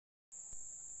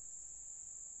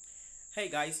Hey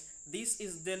guys, this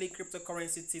is Daily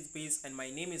Cryptocurrency Tidbits and my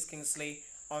name is Kingsley.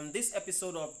 On this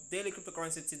episode of Daily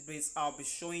Cryptocurrency Tidbits, I'll be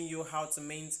showing you how to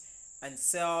mint and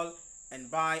sell and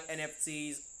buy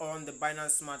NFTs on the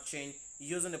Binance Smart Chain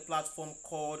using a platform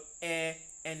called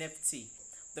AirNFT.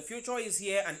 The future is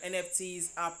here and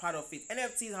NFTs are part of it.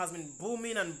 NFTs has been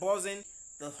booming and buzzing.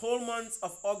 The whole month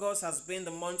of August has been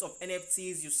the month of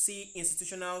NFTs. You see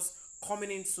institutionals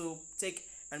coming in to take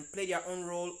and play their own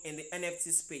role in the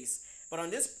NFT space. But on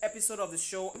this episode of the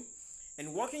show,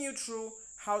 and walking you through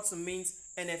how to mint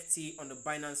NFT on the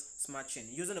Binance Smart Chain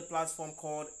using a platform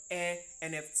called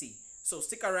AirNFT. So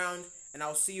stick around and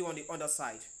I'll see you on the other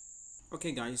side.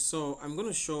 Okay guys, so I'm going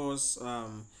to show us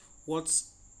what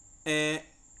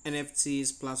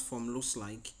AirNFT's platform looks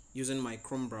like using my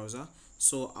Chrome browser.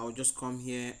 So I'll just come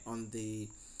here on the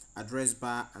address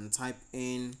bar and type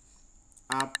in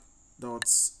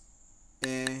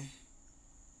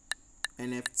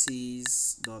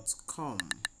app.airnfts.com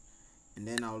and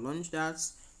then I'll launch that.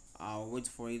 I'll wait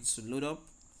for it to load up.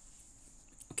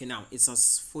 Okay, now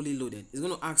it's fully loaded. It's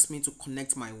going to ask me to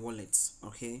connect my wallet,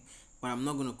 okay, but I'm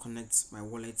not going to connect my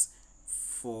wallet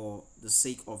for the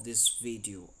sake of this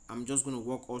video. I'm just going to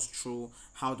walk us through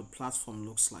how the platform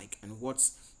looks like and what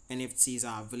NFTs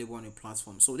are available on the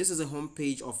platform. So this is a home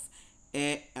page of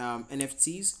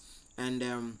NFTs, and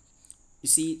you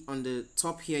see on the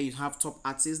top here you have top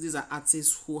artists. These are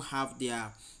artists who have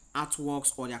their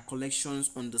artworks or their collections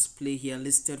on display here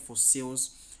listed for sales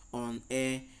on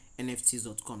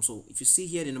AirNFTs.com. So if you see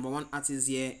here, the number one artist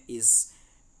here is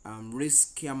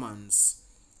Riskiamans.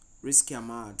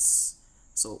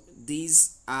 So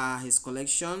these are his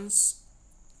collections.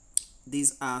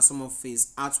 These are some of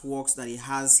his artworks that he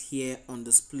has here on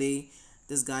display.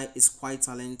 This guy is quite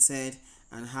talented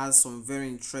and has some very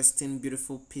interesting,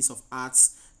 beautiful piece of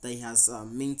arts that he has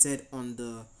minted on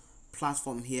the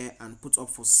platform here and put up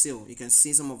for sale. You can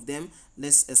see some of them.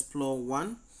 Let's explore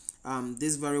one.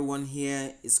 This very one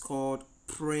here is called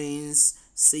Prince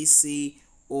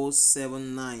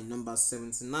CC079, number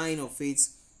 79 of it,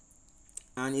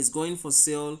 and it's going for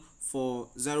sale for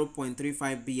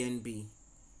 0.35 BNB.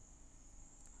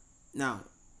 Now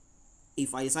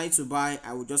if I decide to buy,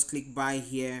 I will just click buy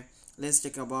here. Let's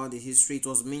check about the history. It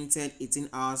was minted 18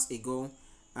 hours ago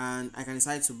and I can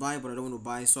decide to buy, but I don't want to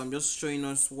buy, so I'm just showing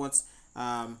us what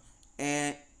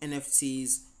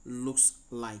AirNFTs looks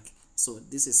like. So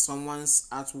this is someone's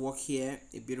artwork here,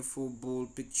 a beautiful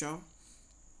bold picture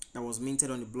that was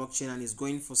minted on the blockchain and is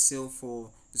going for sale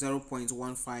for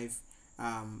 0.15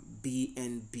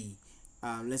 BNB.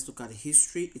 Let's look at the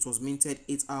history. It was minted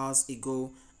 8 hours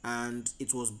ago and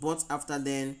it was bought after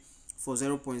then for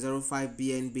 0.05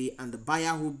 BNB, and the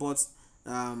buyer who bought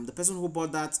the person who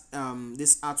bought that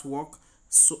this artwork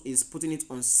is putting it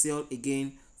on sale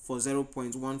again for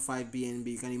 0.15 BNB.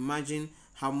 You can imagine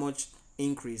how much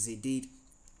increase he did,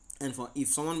 and for if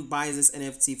someone buys this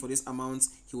NFT for this amount,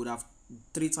 he would have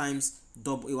 3 times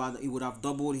double. He would have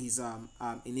doubled his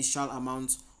initial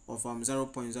amount of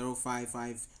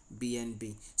 0.055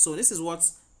 BNB. So this is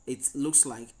what it looks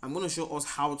like. I'm going to show us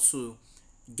how to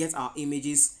get our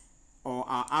images or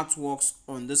our artworks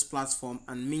on this platform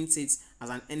and mint it as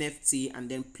an NFT and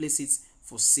then place it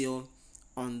for sale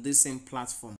on this same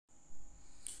platform.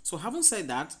 So having said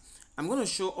that, I'm going to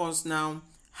show us now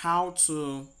how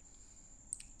to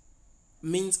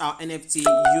mint our NFT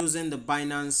using the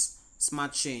Binance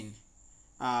Smart Chain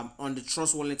on the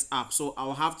Trustwallet app. So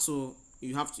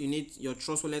you need your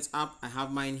Trustwallet app. I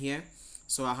have mine here.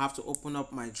 So I have to open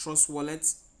up my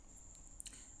Trustwallet.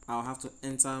 I'll have to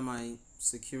enter my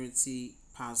security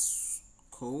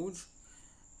passcode,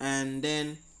 and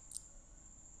then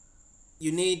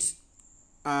you need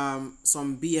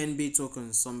some BNB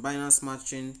tokens, some Binance Smart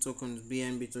Chain tokens,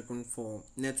 BNB token for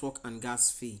network and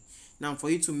gas fee. Now for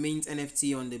you to mint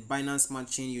NFT on the Binance Smart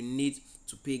Chain, you need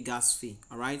to pay gas fee.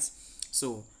 All right,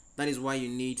 so that is why you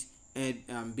need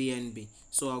BNB.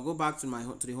 So I'll go back to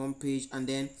the home page, and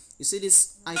then you see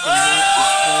this icon here is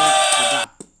called the DApp,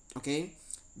 okay,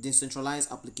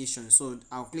 decentralized application. So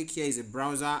I'll click here is a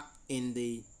browser in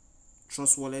the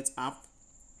Trustwallet app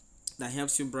that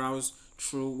helps you browse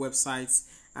through websites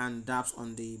and dApps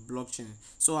on the blockchain.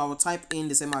 So I will type in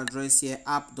the same address here,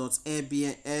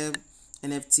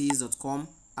 app.airnfts.com,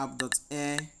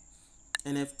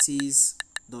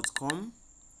 app.airnfts.com.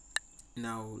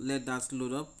 Now let that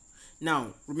load up.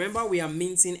 Now remember, we are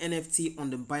minting NFT on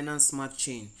the Binance Smart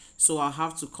Chain, so I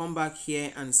have to come back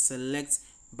here and select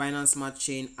Binance Smart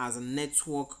Chain as a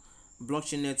network,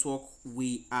 blockchain network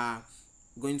we are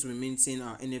going to be minting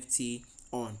our NFT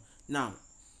on. Now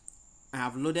I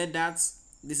have loaded that.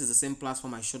 This is the same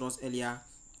platform I showed us earlier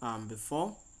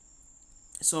before.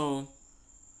 So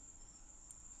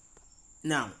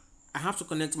now I have to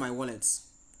connect my wallet.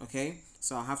 Okay,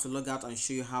 so I'll have to log out and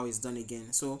show you how it's done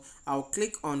again. So I'll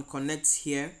click on connect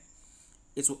here.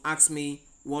 It will ask me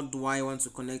what do I want to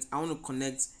connect. I want to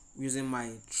connect using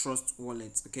my Trust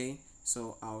wallet. Okay,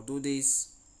 so I'll do this.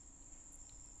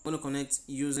 I'm going to connect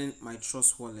using my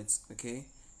Trust wallet. Okay,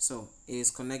 so it is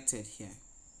connected here.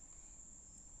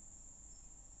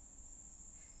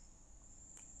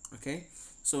 Okay,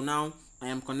 so now I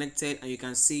am connected and you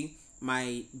can see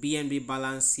my BNB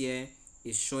balance here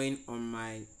is showing on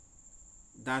my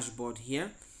dashboard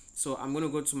here. So I'm going to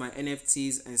go to my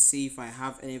NFTs and see if I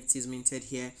have NFTs minted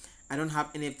here. I don't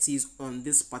have NFTs on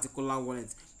this particular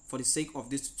wallet for the sake of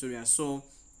this tutorial. So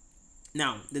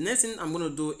now the next thing I'm going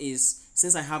to do is,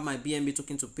 since I have my BNB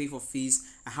token to pay for fees,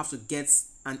 I have to get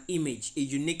an image, a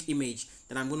unique image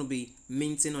that I'm going to be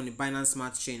minting on the Binance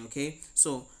Smart Chain. Okay,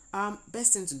 so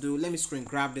best thing to do, let me screen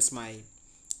grab this, my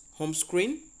home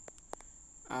screen.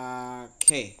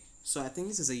 Okay, so I think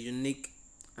this is a unique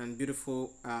and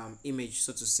beautiful image,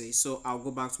 so to say. So I'll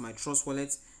go back to my Trust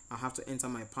wallet. I'll have to enter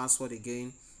my password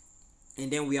again,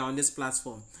 and then we are on this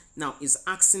platform. Now it's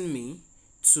asking me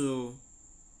to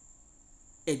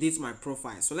edit my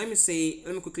profile. So let me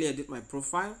quickly edit my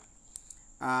profile.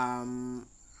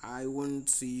 I want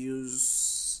to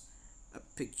use a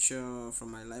picture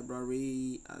from my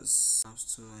library as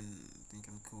to, and I think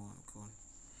I'm cool.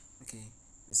 Okay,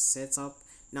 it's set up.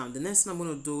 Now the next thing I'm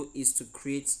going to do is to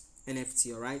create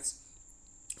NFT. All right,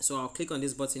 so I'll click on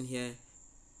this button here,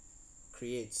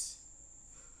 create.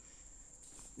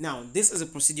 Now this is a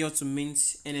procedure to mint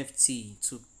NFT,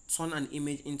 to turn an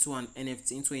image into an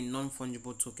NFT, into a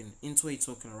non-fungible token, into a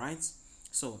token. Right,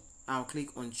 so I'll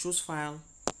click on choose file.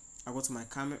 I'll go to my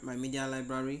camera, my media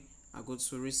library. I'll go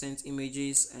to recent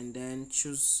images and then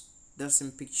choose the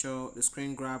same picture, the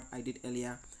screen grab I did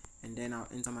earlier, and then I'll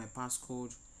enter my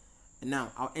passcode. And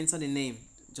now I'll enter the name,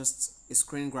 just a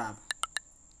screen grab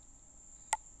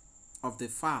of the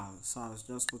file. So I'll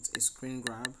just put a screen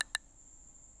grab,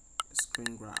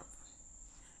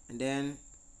 and then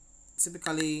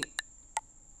typically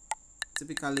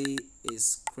a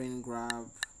screen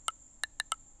grab,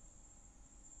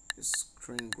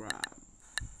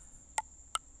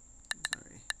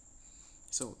 sorry.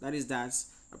 So that is that.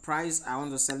 The price, I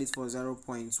want to sell it for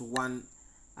 0.1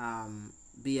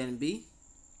 BNB.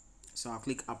 So I'll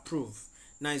click approve.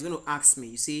 Now it's going to ask me,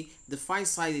 you see the file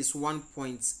size is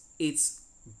 1.8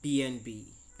 BNB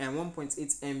and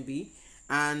 1.8 MB,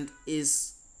 and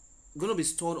is going to be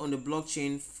stored on the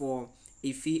blockchain for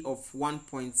a fee of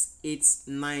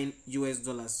 $1.89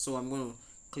 US. So I'm going to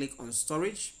click on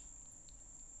storage,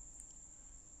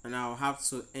 and I'll have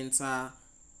to enter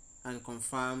and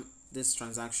confirm this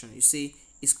transaction. You see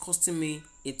it's costing me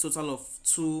a total of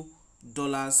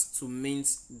 $2 to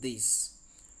mint this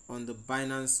on the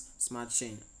Binance Smart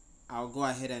Chain. I'll go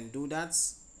ahead and do that.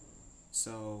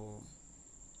 So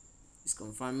it's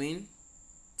confirming.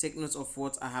 Take note of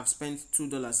what I have spent,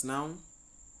 $2 now.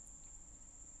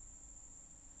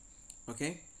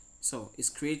 Okay, so it's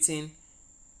creating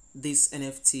this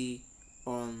NFT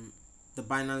on the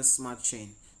Binance Smart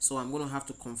Chain. So I'm going to have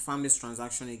to confirm this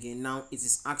transaction again. Now it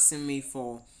is asking me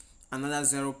for another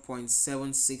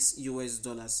 0.76 US.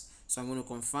 So I'm going to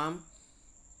confirm.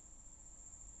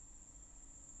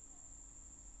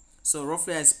 So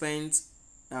roughly I spent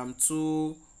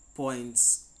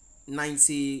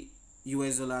 $2.90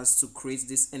 US to create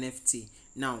this NFT.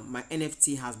 Now my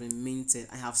NFT has been minted.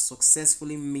 I have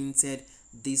successfully minted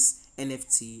this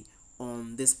NFT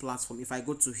on this platform. If I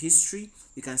go to history,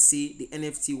 you can see the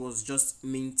NFT was just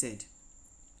minted.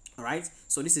 All right,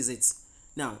 so this is it.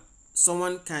 Now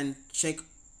someone can check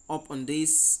up on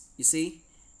this. You see,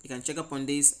 you can check up on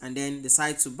this and then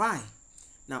decide to buy.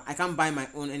 Now I can't buy my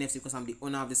own NFT because I'm the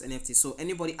owner of this NFT. So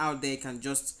anybody out there can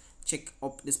just check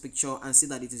up this picture and see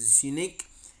that it is unique.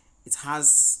 It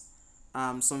has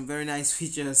some very nice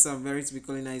features, some very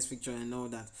typically nice feature and all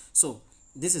that. So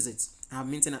this is it. I have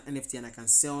minted an NFT and I can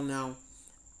sell now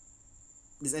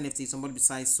this NFT. If somebody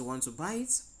decides to want to buy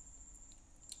it,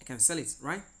 I can sell it,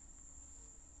 right?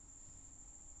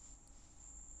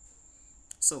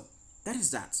 So that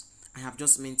is that. I have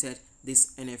just minted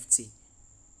this NFT.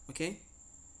 Okay,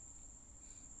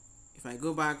 if I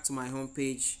go back to my home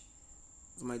page,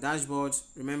 to my dashboard,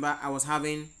 remember I was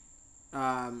having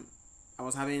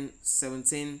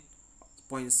 17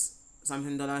 points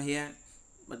something dollar here,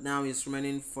 but now it's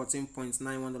remaining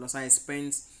 $14.91. So I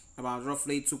spent about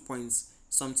roughly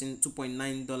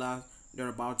 $2.9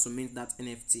 thereabout to mint that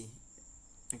NFT.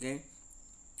 Okay,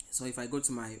 so if I go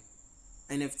to my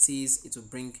NFTs, it will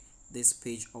bring this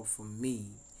page up for me.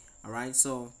 All right,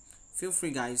 so feel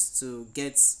free guys to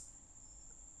get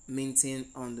minting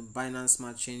on the Binance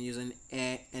Smart Chain using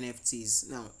AirNFTs.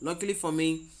 Now luckily for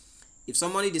me, if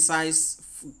somebody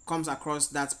comes across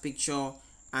that picture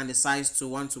and decides to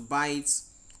want to buy it,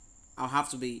 I'll have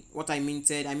to be what I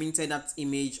minted that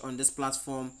image on this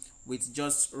platform with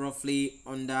just roughly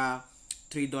under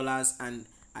 $3, and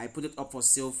I put it up for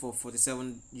sale for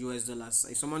 $47 US.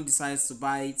 If someone decides to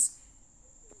buy it,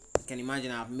 you can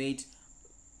imagine I've made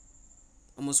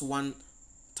almost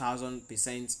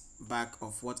 1000% back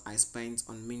of what I spent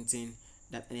on minting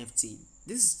that NFT.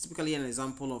 This is typically an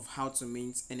example of how to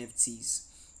mint NFTs.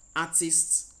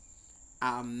 Artists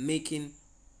are making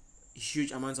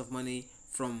huge amounts of money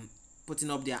from putting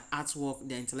up their artwork,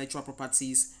 their intellectual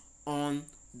properties on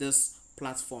this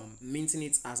platform, minting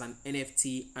it as an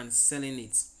NFT and selling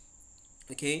it.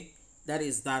 Okay, that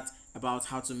is that about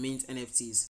how to mint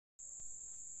NFTs.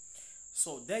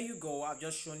 So there you go. I've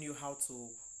just shown you how to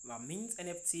mint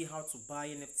NFT, how to buy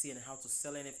NFT, and how to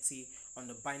sell NFT on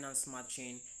the Binance Smart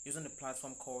Chain using the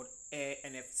platform called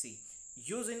AirNFT,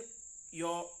 using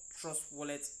your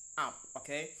Trustwallet app.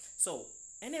 Okay, so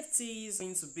NFT is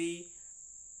going to be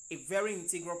a very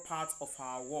integral part of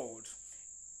our world.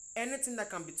 Anything that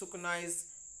can be tokenized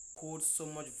holds so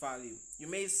much value. You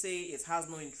may say it has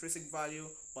no intrinsic value,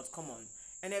 but come on,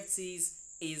 NFTs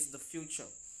is the future.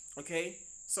 Okay,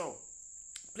 so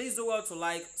please do well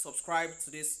to subscribe to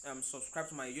this, subscribe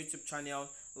to my YouTube channel,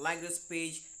 like this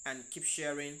page, and keep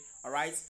sharing. All right.